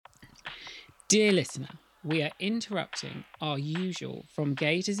Dear listener, we are interrupting our usual From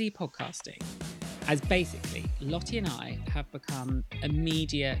Gay to Z podcasting, as basically Lottie and I have become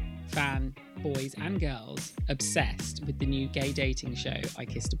immediate fan boys and girls obsessed with the new gay dating show, I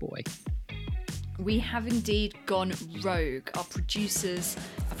Kissed a Boy. We have indeed gone rogue. Our producers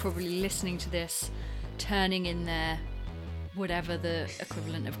are probably listening to this, turning in their whatever the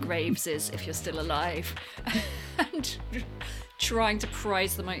equivalent of graves is if you're still alive, and trying to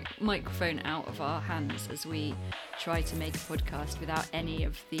prise the microphone out of our hands as we try to make a podcast without any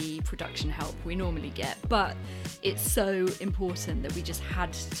of the production help we normally get. But it's so important that we just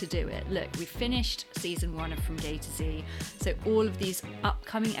had to do it. Look, we finished season 1 of From Gay to Z, so all of these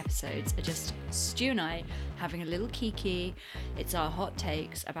upcoming episodes are just Stu and I having a little kiki. It's our hot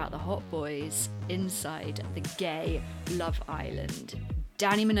takes about the hot boys inside the gay Love Island.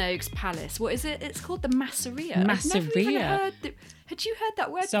 Danny Minogue's palace. What is it? It's called the Messeria. Messeria. Had you heard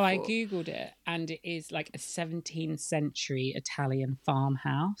that word So before? I googled it, and it is like a 17th century Italian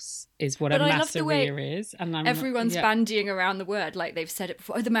farmhouse is what But a I love the way Messeria is. And everyone's bandying around the word like they've said it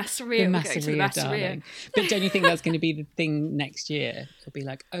before. Oh, the Messeria. The We're going to the Messeria, Messeria. darling. But don't you think that's going to be the thing next year? It'll be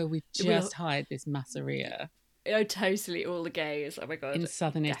like, oh, we've just hired this Messeria. Oh, totally. All the gays. Oh my God. In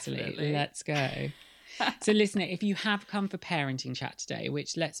southern definitely. Italy. Let's go. So listener, if you have come for parenting chat today,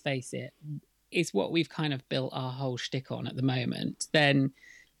 which let's face it, is what we've kind of built our whole shtick on at the moment, then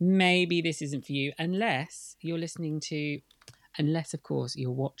maybe this isn't for you, unless of course you're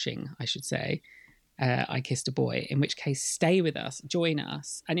watching, I should say, I Kissed a Boy, in which case stay with us, join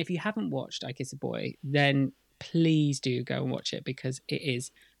us. And if you haven't watched I Kissed a Boy, then please do go and watch it, because it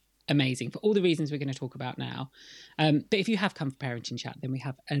is amazing for all the reasons we're going to talk about now. But if you have come for parenting chat, then we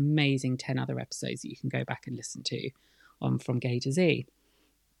have an amazing 10 other episodes that you can go back and listen to on From Gay to Z.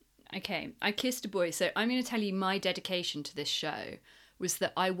 Okay, I Kissed a Boy. So I'm going to tell you my dedication to this show was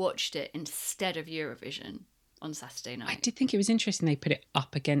that I watched it instead of Eurovision on Saturday night. I did think it was interesting they put it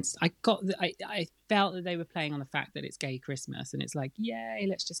up against... I felt that they were playing on the fact that it's gay Christmas, and it's like, yay,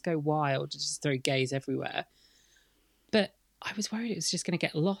 let's just go wild, just throw gays everywhere. But I was worried it was just going to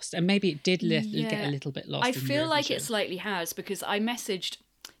get lost, and maybe it did get a little bit lost. I feel like it slightly has, because I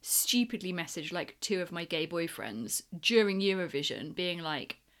stupidly messaged like 2 of my gay boyfriends during Eurovision being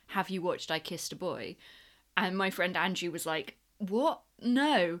like, have you watched I Kissed a Boy? And my friend Andrew was like, what?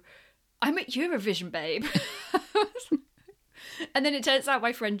 No, I'm at Eurovision, babe. And then it turns out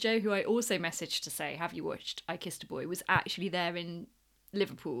my friend Joe, who I also messaged to say, have you watched I Kissed a Boy, was actually there in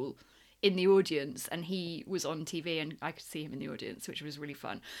Liverpool in the audience, and he was on TV and I could see him in the audience, which was really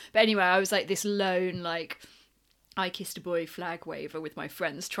fun. But anyway, I was like this lone, like, I Kissed a Boy flag waver with my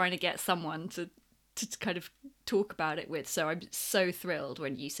friends, trying to get someone to kind of talk about it with. So I'm so thrilled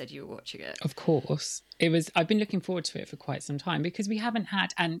when you said you were watching it. Of course. I've been looking forward to it for quite some time, because we haven't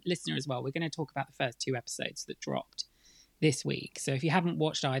had, and listener as well, we're going to talk about the first 2 episodes that dropped this week. So if you haven't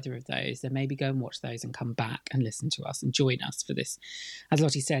watched either of those, then maybe go and watch those and come back and listen to us and join us for this, as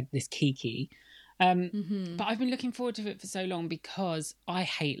Lottie said, this kiki. But I've been looking forward to it for so long, because I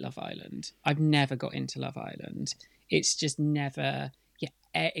hate Love Island. I've never got into Love Island. It's just never...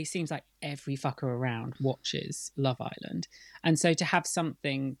 it seems like every fucker around watches Love Island. And so to have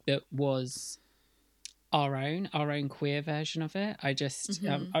something that was our own queer version of it, I just,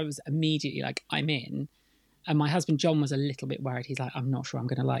 I was immediately like, I'm in. And my husband, John, was a little bit worried. He's like, I'm not sure I'm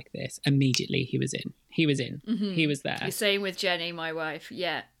going to like this. Immediately, he was in. He was there. The same with Jenny, my wife.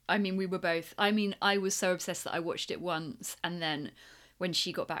 Yeah. I mean, we were both... I mean, I was so obsessed that I watched it once. And then when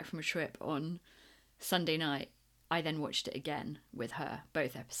she got back from a trip on Sunday night, I then watched it again with her,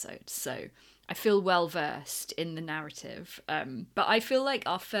 both episodes. So I feel well versed in the narrative. But I feel like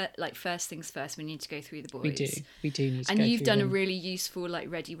our first things first, we need to go through the boys. We do need to and go you've through done them. a really useful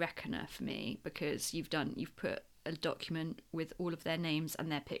ready reckoner for me, because you've put a document with all of their names and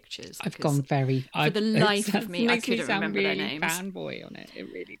their pictures. I've gone very... For the life of me, I makes couldn't remember really their names. Fanboy on it.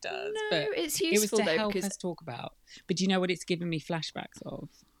 It really does. No, but it's useful it was to though, help because... us talk about. But do you know what it's given me flashbacks of?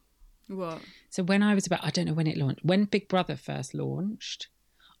 What? So when I was about... I don't know when it launched. When Big Brother first launched,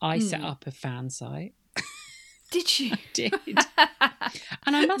 I set up a fan site. Did you? I did.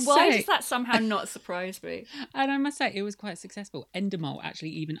 And I must say... Why does that somehow not surprise me? And I must say, it was quite successful. Endemol actually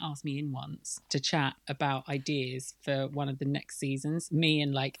even asked me in once to chat about ideas for one of the next seasons. Me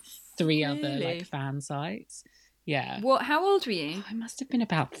and like 3 other like fan sites. Yeah. What? How old were you? I must have been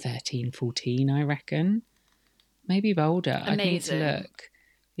about 13, 14, I reckon. Maybe older. Amazing. I need to look.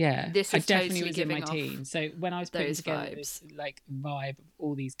 Yeah. This I is definitely totally was in my giving off teens. So when I was putting those together vibes. this like vibe of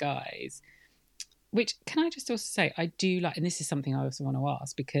all these guys, which can I just also say, I do like, and this is something I also want to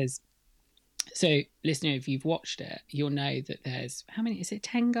ask, because So, listener, if you've watched it, you'll know that there's, how many, is it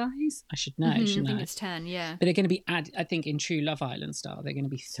 10 guys? I should know, shouldn't I think it's 10, yeah. But they're going to be, I think in true Love Island style, they're going to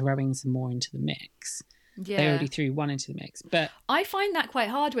be throwing some more into the mix. Yeah. They already threw one into the mix. But I find that quite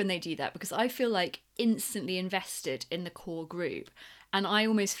hard when they do that, because I feel like instantly invested in the core group. And I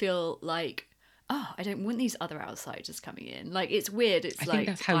almost feel like, oh, I don't want these other outsiders coming in. Like, it's weird. It's I like, think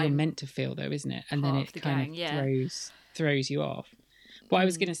that's how you're meant to feel, though, isn't it? And then it kind of throws you off. What I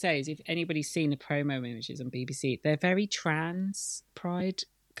was going to say is, if anybody's seen the promo images on BBC, they're very trans pride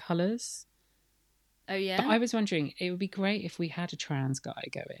colours. Oh, yeah? But I was wondering, it would be great if we had a trans guy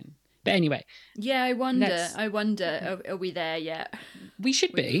go in. But anyway. Yeah, I wonder, are we there yet? We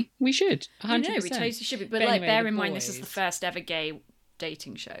should be. We should. 100%. No, we totally should be. But like, anyway, bear in mind, this is the first ever gay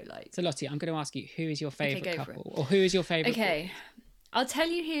dating show. Like, so Lottie, I'm going to ask you, who is your favourite couple? Or who is your favourite Okay, I'll tell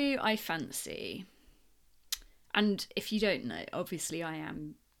you who I fancy. And if you don't know, obviously I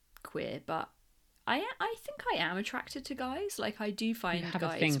am queer, but I think I am attracted to guys. Like, I do find guys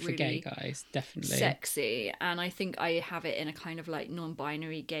a thing really for gay guys, definitely sexy, and I think I have it in a kind of like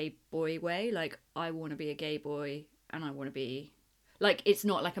non-binary gay boy way. Like, I want to be a gay boy, and I want to be like, it's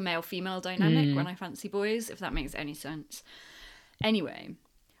not like a male-female dynamic when I fancy boys, if that makes any sense. Anyway,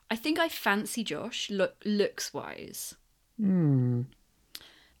 I think I fancy Josh looks-wise.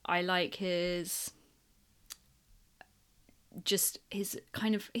 I like his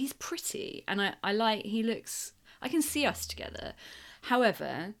he's pretty, and I like, he looks, I can see us together.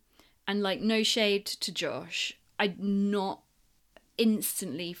 However, and like, no shade to Josh, I'm not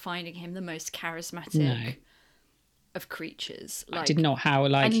instantly finding him the most charismatic of creatures. Like, I did not how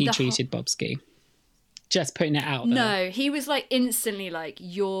he treated Bobski. Just putting it out there. No, he was like instantly like,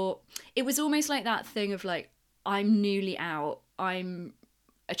 it was almost like that thing of like, I'm newly out, I'm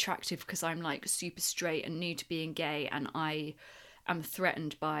attractive because I'm like super straight and new to being gay, and I am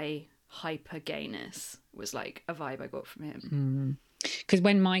threatened by hyper gayness, was like a vibe I got from him. Because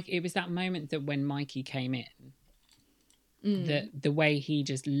when it was that moment that when Mikey came in, the way he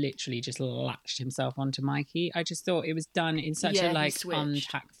just literally just latched himself onto Mikey, I just thought it was done in such a like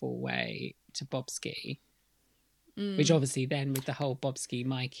untactful way to Bobski, which obviously then with the whole Bobski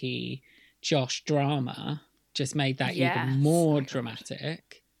Mikey Josh drama just made that even more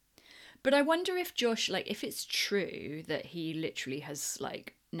dramatic. But I wonder if Josh, like, if it's true that he literally has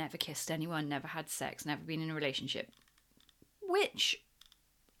like never kissed anyone, never had sex, never been in a relationship, which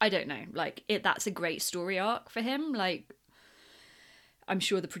I don't know, like, that's a great story arc for him. Like, I'm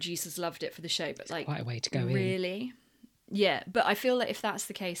sure the producers loved it for the show, but like, quite a way to go really? Yeah, but I feel like if that's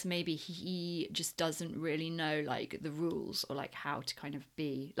the case, maybe he just doesn't really know like the rules, or like how to kind of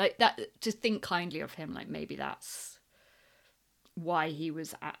be like that, to think kindly of him. Like, maybe that's why he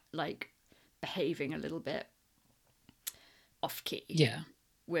was behaving a little bit off key. Yeah.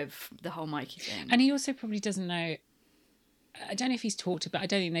 With the whole Mikey thing. And he also probably doesn't know, I don't know if he's talked about, I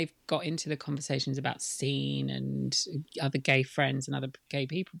don't think they've got into the conversations about Scene and other gay friends and other gay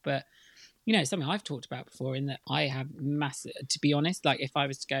people, but you know, something I've talked about before, in that I have massive, to be honest, like if I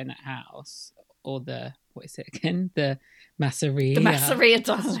was to go in that house, or what is it again? The Messeria. The Messeria,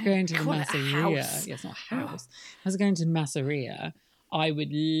 I was going to the Messeria. Yeah, it's not a house. I was going to Messeria. I would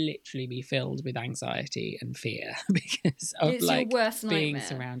literally be filled with anxiety and fear because of it's like your worst being nightmare.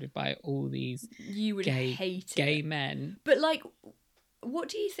 Surrounded by all these hate gay men. But like, what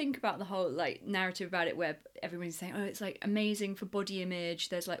do you think about the whole like narrative about it, where everyone's saying, oh, it's like amazing for body image,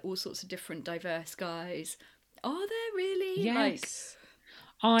 there's like all sorts of different diverse guys? Are there really? Yes.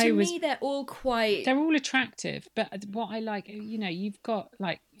 Like, to me, they're all attractive, but what I like, you know, you've got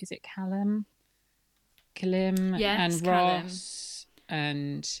like, is it Callum and Ross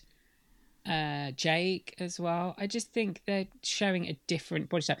and Jake as well. I just think they're showing a different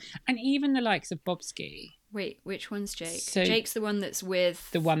body type, and even the likes of Bobski. Wait, which one's Jake? So Jake's the one that's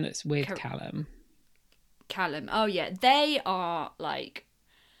with Callum. Callum. Oh yeah, they are like,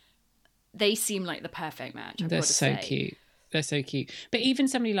 they seem like the perfect match. They're so cute. They're so cute. But even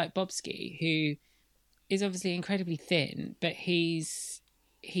somebody like Bobski, who is obviously incredibly thin, but he's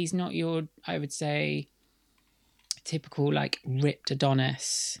not your, I would say, typical like ripped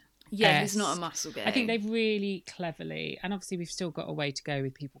Adonis. Yeah, he's not a muscle guy. I think they've really cleverly, and obviously we've still got a way to go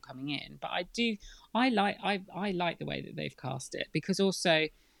with people coming in, but I like the way that they've cast it, because also,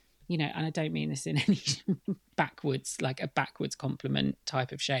 you know, and I don't mean this in any backwards compliment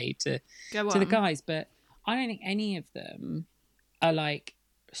type of shade to the guys, but I don't think any of them are like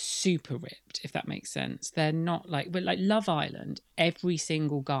super ripped, if that makes sense. They're not like, but like Love Island, every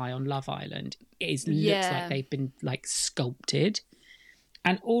single guy on Love Island looks like they've been like sculpted,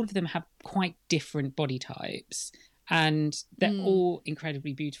 and all of them have quite different body types, and they're all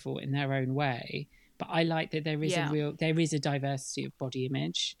incredibly beautiful in their own way. But I like that there is a diversity of body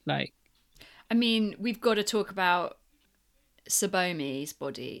image. Like, I mean, we've got to talk about Sabomi's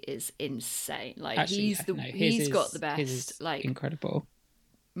body is insane. Like, actually, he's got the best, like, incredible,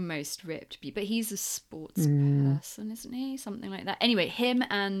 most ripped. But he's a sports person, isn't he? Something like that. Anyway, him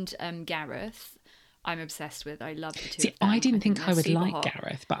and Gareth, I'm obsessed with. I love the two of them. I didn't think I would like hot.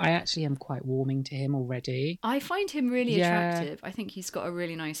 Gareth, but I actually am quite warming to him already. I find him really attractive. I think he's got a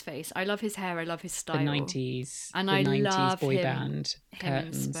really nice face. I love his hair. I love his style. The 90s. And the I 90s love boy him, band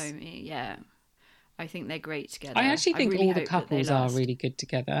curtains. and Sabomi. Yeah. I think they're great together. I actually think really all the couples are really good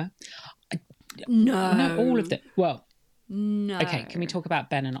together. No. Not all of them. Well, no. Okay, can we talk about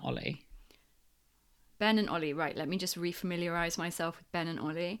Ben and Ollie? Ben and Ollie, right. Let me just refamiliarise myself with Ben and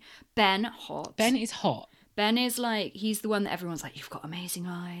Ollie. Ben, hot. Ben is hot. Ben is like, he's the one that everyone's like, you've got amazing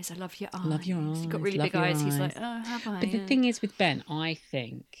eyes. I love your eyes. Love your eyes. You've got really big eyes. He's like, oh, have I? But the thing is with Ben, I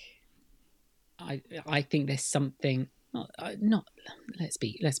think there's something, not let's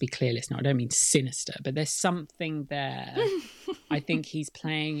be clear, listener. I don't mean sinister, but there's something there. I think he's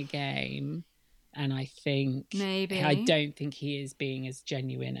playing a game, and I don't think he is being as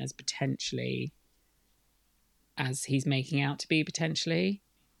genuine as potentially as he's making out to be potentially.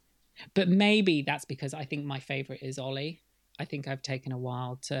 But maybe that's because I think my favourite is Ollie. I think I've taken a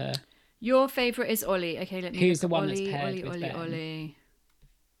while to... Your favourite is Ollie. Okay, let me... Who's the one Ollie, that's paired Ollie, with Ollie, Ben? Ollie.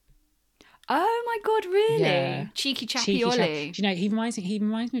 Oh my God, really? Yeah. Cheeky chappy Ollie. Do you know, he reminds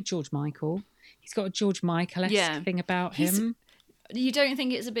me of George Michael. He's got a George Michael-esque thing about him. You don't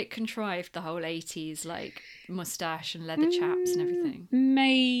think it's a bit contrived, the whole 80s, like, moustache and leather chaps and everything?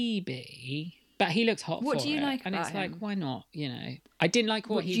 Maybe... But he looks hot. What do you like and about it's like, him? why not? You know, I didn't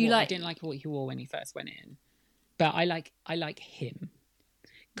like what he wore. I didn't like what he wore when he first went in, but I like him.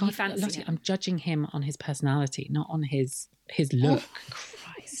 God, you fancy Lottie, him? I'm judging him on his personality, not on his look.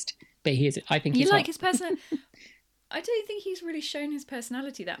 Christ, but he is. I think you he's like hot. his personality. I don't think he's really shown his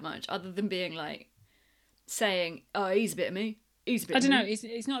personality that much, other than being like saying, "Oh, he's a bit of me." I don't know.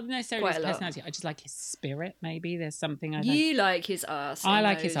 It's not necessarily his personality. I just like his spirit. Maybe there's something I like. You like his ass. I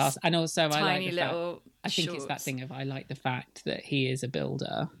like his ass, and also I like the little fact. I think it's that shorts. thing of I like the fact that he is a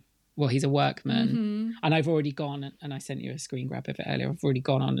builder. Well, he's a workman, and I've already gone and I sent you a screen grab of it earlier. I've already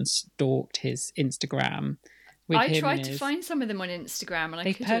gone on and stalked his Instagram. I tried to find some of them on Instagram, and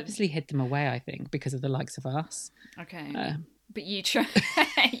I couldn't. Purposely hid them away. I think because of the likes of us. Okay. But you try.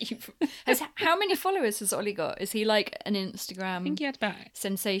 How many followers has Ollie got? Is he like an Instagram? I think he had about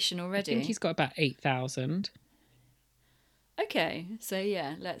sensation already. I think he's got about 8,000. Okay, so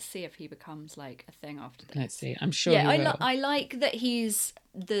yeah, let's see if he becomes like a thing after this. Let's see. I'm sure. Yeah, he will. I like that he's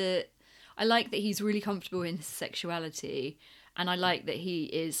really comfortable in his sexuality, and I like that he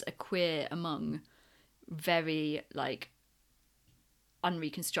is a queer among very like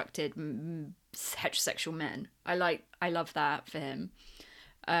unreconstructed heterosexual men. I love that for him.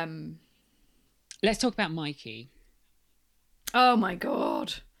 Let's talk about Mikey. Oh my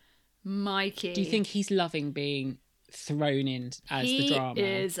God, Mikey. Do you think he's loving being thrown in as the drama? He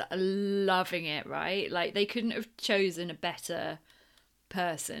is loving it, right? Like, they couldn't have chosen a better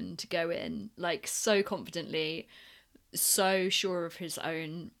person to go in, like, so confidently, so sure of his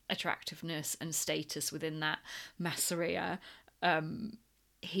own attractiveness and status within that messeria.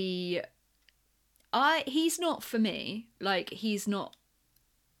 He's not for me. Like, he's not.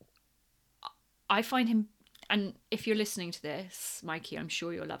 I find him, and if you're listening to this, Mikey, I'm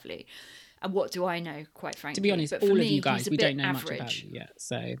sure you're lovely. And what do I know, quite frankly? To be honest, but all of me, you guys, we don't know average. much about you yet,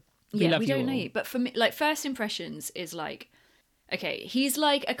 so we don't know you. But for me, like, first impressions is like, okay, he's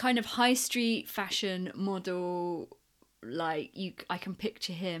like a kind of high street fashion model. Like, I can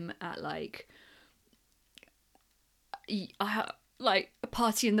picture him at like a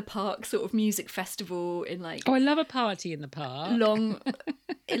party in the park sort of music festival in like. Oh, I love a party in the park. Long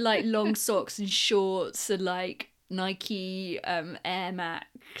socks and shorts and like Nike Air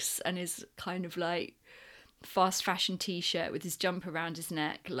Max and his kind of like fast fashion t-shirt with his jumper around his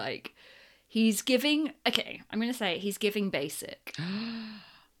neck. Like, he's giving. Okay, I'm gonna say it, he's giving basic.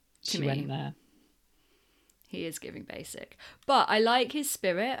 She went there. He is giving basic, but I like his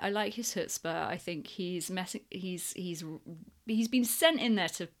spirit. I like his chutzpah. I think he's been sent in there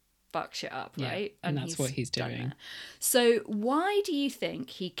to fuck shit up, right? And that's what he's doing. So why do you think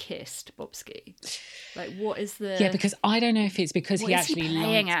he kissed Bobski? Like, what is the? Yeah, because I don't know if it's because he actually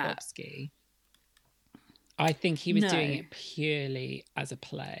likes Bobski. I think he was doing it purely as a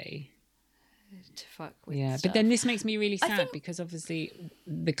play. To fuck with stuff. But then this makes me really sad because obviously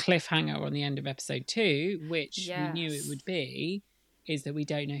the cliffhanger on the end of episode 2, which we knew it would be, is that we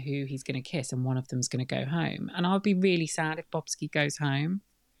don't know who he's going to kiss and one of them's going to go home. And I'll be really sad if Bobski goes home,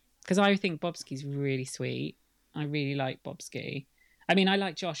 because I think Bobski's really sweet. I really like Bobski. I mean, I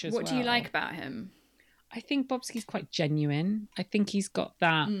like Josh as well. What do you like about him? I think Bobski's quite genuine. I think he's got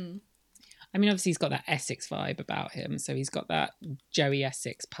that... I mean, obviously he's got that Essex vibe about him. So he's got that Joey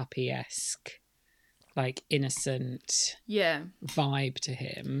Essex puppy-esque, like, innocent vibe to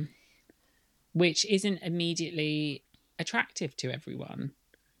him, which isn't immediately attractive to everyone.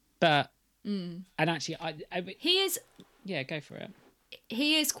 But, and actually, he is... Yeah, go for it.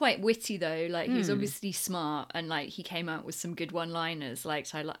 He is quite witty, though. Like, he's obviously smart, and, like, he came out with some good one-liners. Like,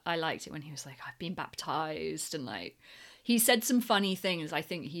 so I liked it when he was like, I've been baptized, and, like, he said some funny things. I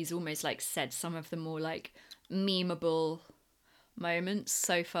think he's almost, like, said some of the more, like, memeable moments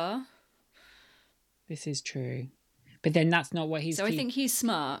so far. This is true. But then that's not what he's... So I think he's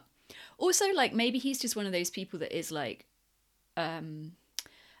smart. Also, like, maybe he's just one of those people that is, like,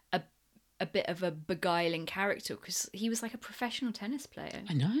 a bit of a beguiling character, because he was like a professional tennis player.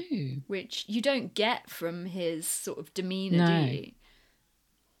 I know. Which you don't get from his sort of demeanour, do you?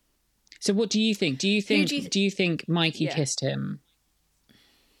 So what do you think? Do you think Mikey kissed him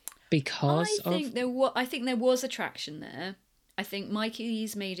because I think there was attraction there. I think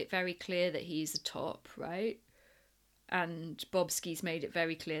Mikey's made it very clear that he's a top, right? And Bobski's made it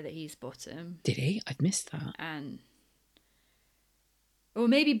very clear that he's bottom. Did he? I've missed that. Or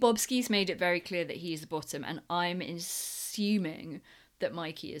maybe Bobski's made it very clear that he's the bottom, and I'm assuming that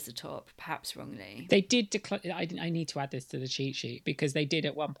Mikey is the top, perhaps wrongly. They did declare... I need to add this to the cheat sheet, because they did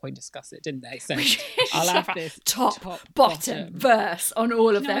at one point discuss it, didn't they? So I'll have this top, bottom verse on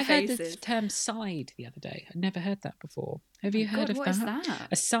all of their faces. I heard the term side the other day. I'd never heard that before. Have you heard of that? What is that?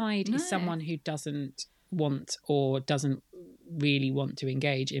 A side is someone who doesn't want or doesn't really want to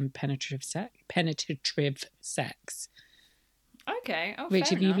engage in penetrative sex. Okay.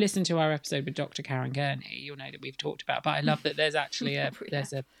 Which, if you've listened to our episode with Dr. Karen Gurney, you'll know that we've talked about. But I love that there's actually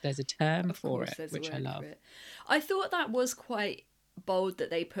there's a term for it, which I love. I thought that was quite bold that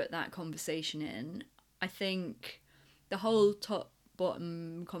they put that conversation in. I think the whole top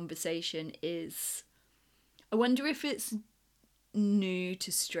bottom conversation is... I wonder if it's new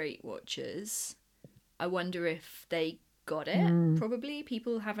to straight watchers. I wonder if they got it. Probably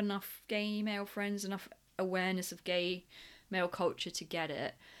people have enough gay male friends, enough awareness of gay male culture to get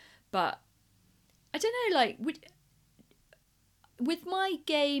it. But I don't know, like, with my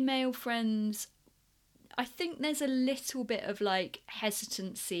gay male friends, I think there's a little bit of, like,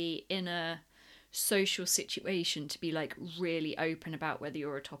 hesitancy in a social situation to be, like, really open about whether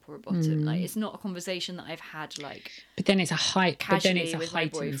you're a top or a bottom. Like, it's not a conversation that I've had, like, but then it's a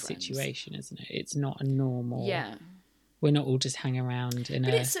heightened situation, isn't it? It's not a normal... Yeah. We're not all just hang around in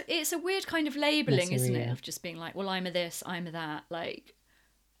but it's a weird kind of labelling, messeria, isn't it? Of just being like, well, I'm a this, I'm a that. Like,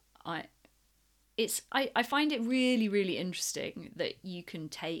 I find it really, really interesting that you can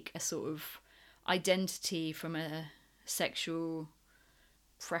take a sort of identity from a sexual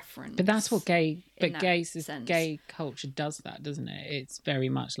preference. But that's what gay culture does, that, doesn't it? It's very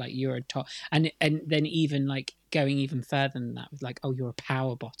much like you're a top, and then even like going even further than that with like, oh, you're a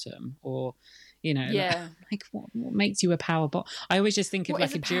power bottom, or... You know, like what makes you a power bot? I always just think of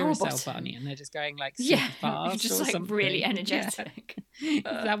like a Duracell bunny, and they're just going like super fast, just or like something. Really energetic. Is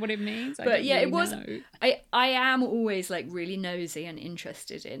that what it means? It was. I am always like really nosy and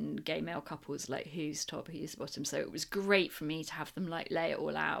interested in gay male couples, like who's top, who's bottom. So it was great for me to have them like lay it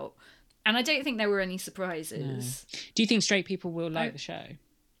all out, and I don't think there were any surprises. No. Do you think straight people will like the show?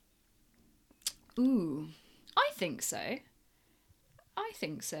 Ooh, I think so. I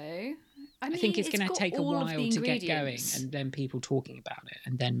think it's going to take a while to get going, and then people talking about it,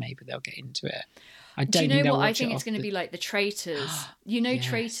 and then maybe they'll get into it. Do you know what I think it's going to be like? The Traitors. Yes.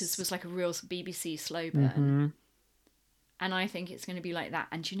 Traitors was like a real BBC slow burn. And I think it's going to be like that.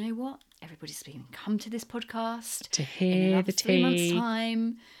 And do you know what? Everybody's been come to this podcast to hear the 3 months'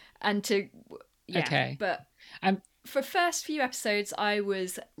 time, and to But for first few episodes, I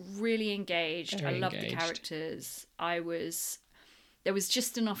was really engaged. I loved the characters. There was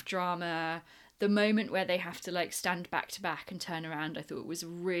just enough drama. The moment where they have to like stand back to back and turn around, I thought it was a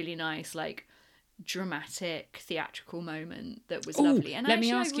really nice, like, dramatic, theatrical moment that was lovely. And let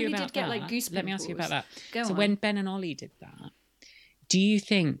me ask you about that. Let me ask you about that. So when Ben and Ollie did that, do you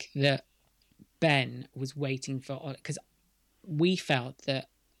think that Ben was waiting for Ollie? Because we felt that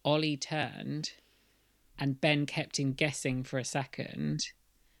Ollie turned and Ben kept him guessing for a second.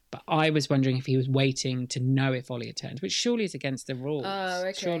 But I was wondering if he was waiting to know if Ollie had turned, which surely is against the rules. Oh,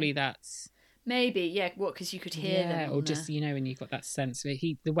 okay. Surely that's... Maybe, yeah. What, because you could hear them? Or just, you know, when you've got that sense.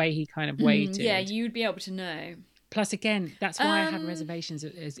 The way he kind of waited. Yeah, you'd be able to know. Plus, again, that's why I have reservations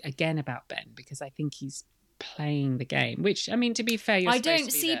again about Ben, because I think he's playing the game. Which, I mean, to be fair, I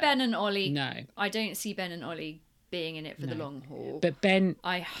don't see Ben and Ollie. No, I don't see Ben and Ollie being in it for the long haul. But Ben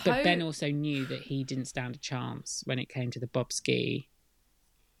also knew that he didn't stand a chance when it came to the Bobski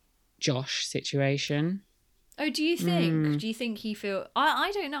Josh situation. Oh, do you think? Do you think he feel?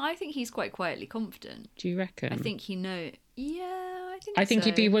 I don't know. I think he's quite quietly confident. Do you reckon? I think he know. Yeah, I think. I think so.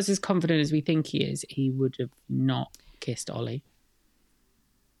 if he was as confident as we think he is, he would have not kissed Ollie.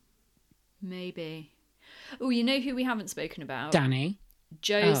 Maybe. Oh, you know who we haven't spoken about? Danny.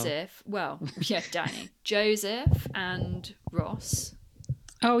 Joseph. Oh. Well, yeah, Danny. Joseph and Ross.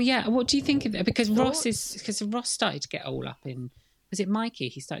 Oh yeah. What do you think of that? Because Ross started to get all up in. Was it Mikey?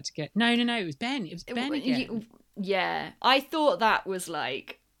 He started to get. No. It was Ben. It was Ben again. Yeah, I thought that was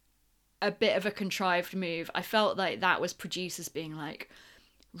like a bit of a contrived move. I felt like that was producers being like,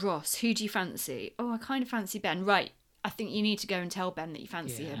 Ross, who do you fancy? Oh, I kind of fancy Ben. Right. I think you need to go and tell Ben that you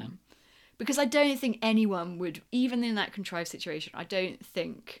fancy him. Because I don't think anyone would, even in that contrived situation, I don't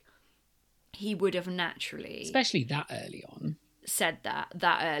think he would have naturally... Especially that early on. ...said that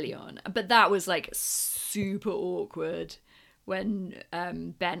early on. But that was, like, super awkward when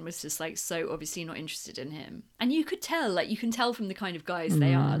Ben was just, like, so obviously not interested in him. And you could tell, like, you can tell from the kind of guys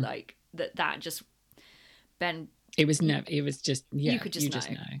they are, like, that just... Ben... It was just... Yeah, you could just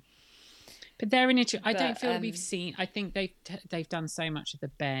know. But they're in it. I don't feel we've seen... I think they've done so much of the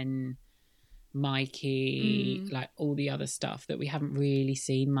Ben... Mikey, like all the other stuff that we haven't really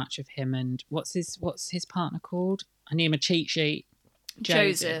seen much of him. And what's his partner called? I need him a cheat sheet.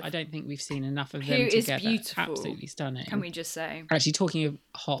 Joseph. I don't think we've seen enough of them together. Who is beautiful. Absolutely stunning. Can we just say? Actually, talking of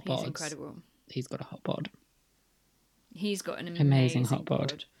hot bods, he's incredible. He's got a hot bod. He's got an amazing hot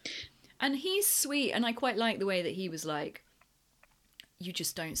bod. And he's sweet, and I quite like the way that he was like, you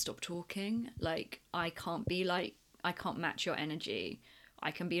just don't stop talking. Like, I can't match your energy. I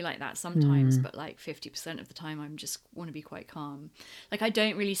can be like that sometimes, but like 50% of the time I'm just want to be quite calm. Like I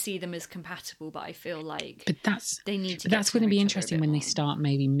don't really see them as compatible, but I feel like they need to. But that's going to be interesting when they start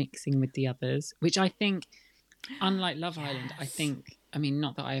maybe mixing with the others, which I think, unlike Love Island, I mean,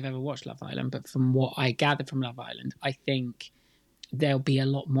 not that I've ever watched Love Island, but from what I gather from Love Island, I think they'll be a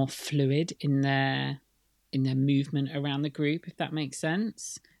lot more fluid in their movement around the group, if that makes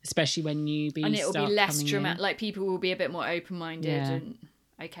sense. Especially when newbies and it'll start be less coming dramatic. in. Like people will be a bit more open-minded and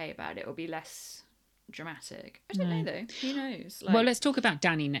okay about it. It'll be less dramatic. I don't know though. Who knows? Well, let's talk about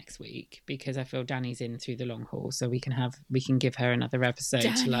Danny next week because I feel Danny's in through the long haul, so we can give her another episode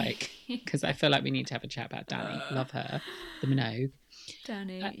to because I feel like we need to have a chat about Danny. Love her, the Minogue.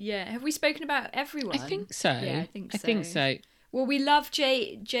 Danny, Have we spoken about everyone? I think so. Yeah, I think so. Well, we love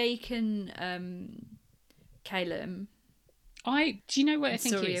Jake and Caleb. Do you know what I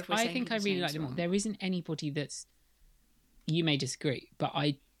think Sorry is? I think I really like them all. There isn't anybody that's, you may disagree, but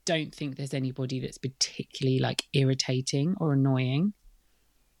I don't think there's anybody that's particularly like irritating or annoying.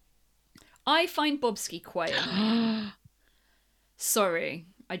 I find Bobski quite annoying. Sorry,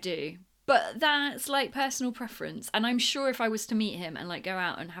 I do. But that's like personal preference. And I'm sure if I was to meet him and like go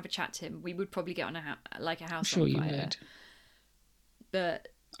out and have a chat to him, we would probably get on a house on fire. Sure you would. But...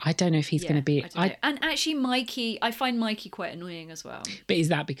 I don't know if he's going to be... And actually Mikey, I find Mikey quite annoying as well. But is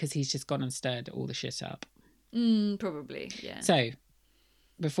that because he's just gone and stirred all the shit up? Probably, yeah. So,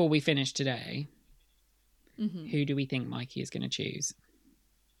 before we finish today, who do we think Mikey is going to choose?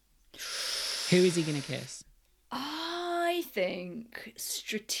 Who is he going to kiss? I think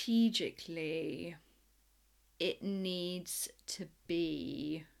strategically it needs to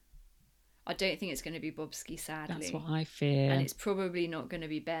be... I don't think it's going to be Bobski, sadly. That's what I fear. And it's probably not going to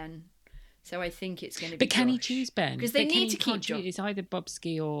be Ben. So I think it's going to be But can Josh. he choose Ben? Because they need to keep Josh. It's either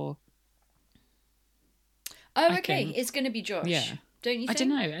Bobski or... Oh, okay. It's going to be Josh. Yeah. Don't you think? I don't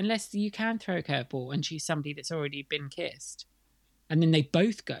know. Unless you can throw a curveball and choose somebody that's already been kissed. And then they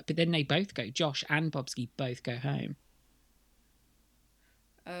both go. But then they both go. Josh and Bobski both go home.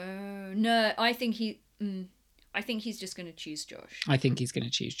 Oh, no. I think he's just going to choose Josh. I think he's going to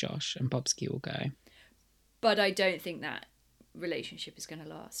choose Josh and Bobski will go. But I don't think that relationship is going to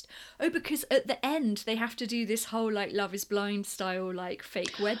last. Oh, because at the end they have to do this whole like Love is Blind style like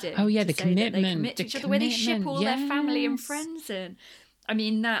fake wedding. Oh yeah, the commitment. They commit to each other where they ship all their family and friends in. I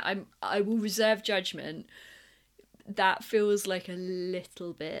mean I will reserve judgment. That feels like a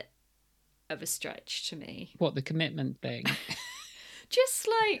little bit of a stretch to me. What, the commitment thing? Just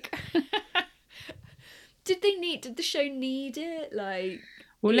like Did the show need it?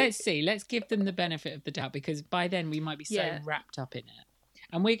 Well, let's see. Let's give them the benefit of the doubt because by then we might be so wrapped up in it.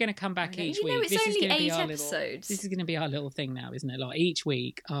 And we're going to come back each week. It's only 8 episodes. This is going to be our little thing now, isn't it? Like each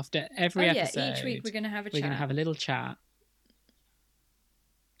week, after every episode, each week we're going to have a chat. We're going to have a little chat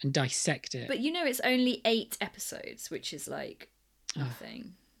and dissect it. But it's only 8 episodes, which is like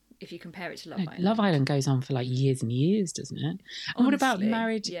nothing if you compare it to Love Island. Love Island goes on for like years and years, doesn't it? And Honestly, what about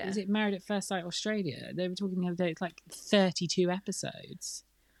Married? Yeah. Is it Married at First Sight Australia? They were talking the other day. It's like 32 episodes.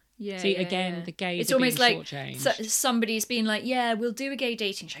 Yeah. See, again, the gays it's are almost being like shortchanged. Somebody's been like, yeah, we'll do a gay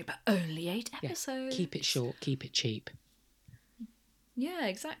dating show, but only 8 episodes. Keep it short, keep it cheap. Yeah,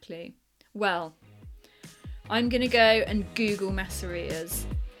 exactly. Well, I'm going to go and Google Masserias.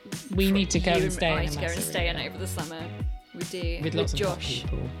 We need to go and stay in a to go and stay in over the summer. We do. With lots Josh. of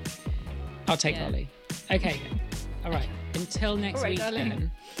hot people. I'll take Ollie. Okay. All right. Until next week,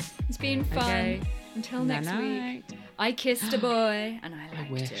 then. It's been fun. Okay. Until next week. I kissed a boy and I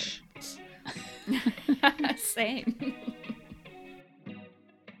liked wish. it. Same.